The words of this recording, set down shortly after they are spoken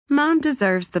Mom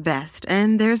deserves the best,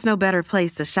 and there's no better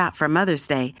place to shop for Mother's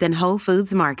Day than Whole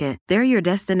Foods Market. They're your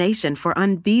destination for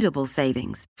unbeatable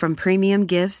savings, from premium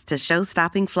gifts to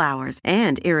show-stopping flowers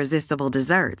and irresistible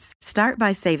desserts. Start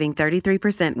by saving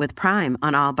 33% with Prime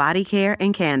on all body care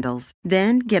and candles.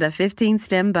 Then get a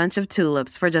 15-stem bunch of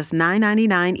tulips for just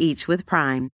 $9.99 each with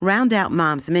Prime. Round out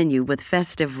Mom's menu with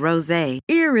festive rosé,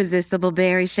 irresistible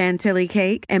berry chantilly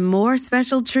cake, and more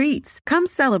special treats. Come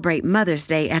celebrate Mother's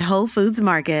Day at Whole Foods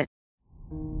Market.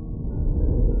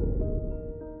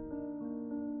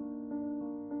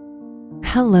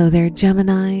 Hello there,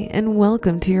 Gemini, and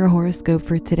welcome to your horoscope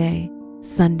for today,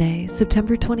 Sunday,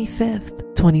 September 25th,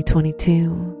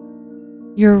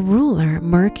 2022. Your ruler,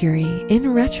 Mercury,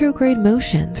 in retrograde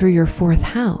motion through your 4th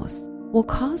house, will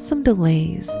cause some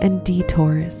delays and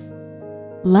detours.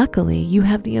 Luckily, you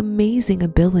have the amazing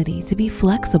ability to be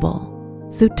flexible,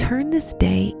 so turn this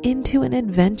day into an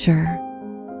adventure.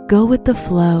 Go with the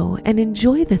flow and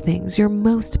enjoy the things you're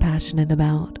most passionate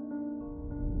about.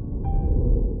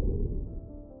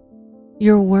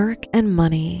 Your work and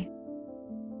money.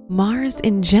 Mars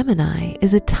in Gemini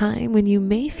is a time when you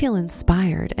may feel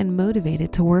inspired and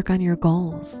motivated to work on your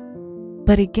goals.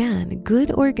 But again, good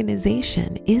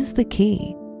organization is the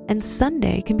key, and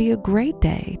Sunday can be a great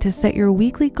day to set your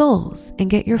weekly goals and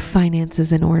get your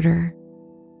finances in order.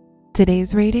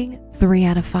 Today's rating, 3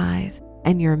 out of 5,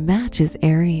 and your match is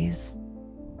Aries.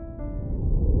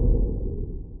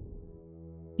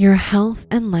 Your health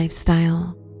and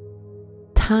lifestyle.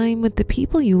 Time with the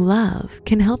people you love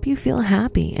can help you feel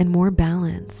happy and more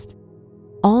balanced.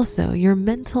 Also, your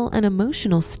mental and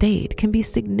emotional state can be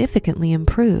significantly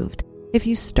improved if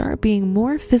you start being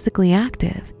more physically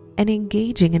active and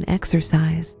engaging in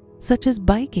exercise, such as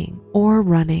biking or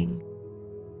running.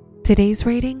 Today's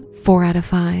rating, 4 out of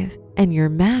 5, and your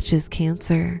match is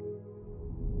Cancer.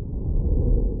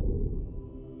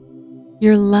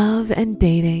 Your love and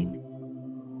dating.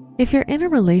 If you're in a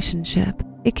relationship,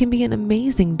 it can be an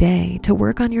amazing day to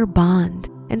work on your bond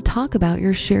and talk about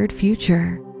your shared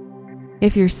future.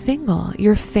 If you're single,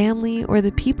 your family or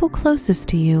the people closest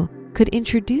to you could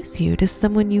introduce you to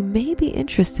someone you may be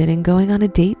interested in going on a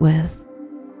date with.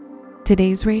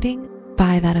 Today's rating,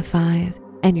 5 out of 5,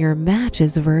 and your match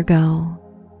is Virgo.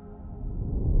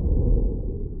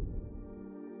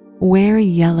 Wear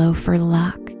yellow for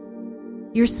luck.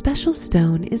 Your special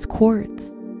stone is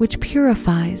quartz, which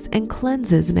purifies and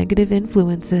cleanses negative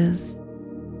influences.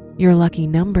 Your lucky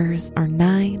numbers are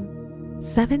 9,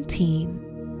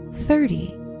 17,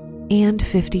 30, and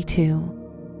 52.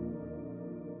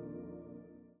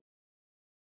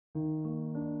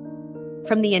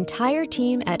 From the entire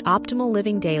team at Optimal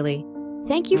Living Daily,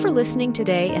 thank you for listening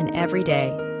today and every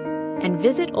day. And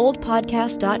visit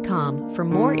oldpodcast.com for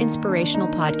more inspirational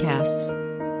podcasts.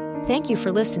 Thank you for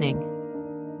listening.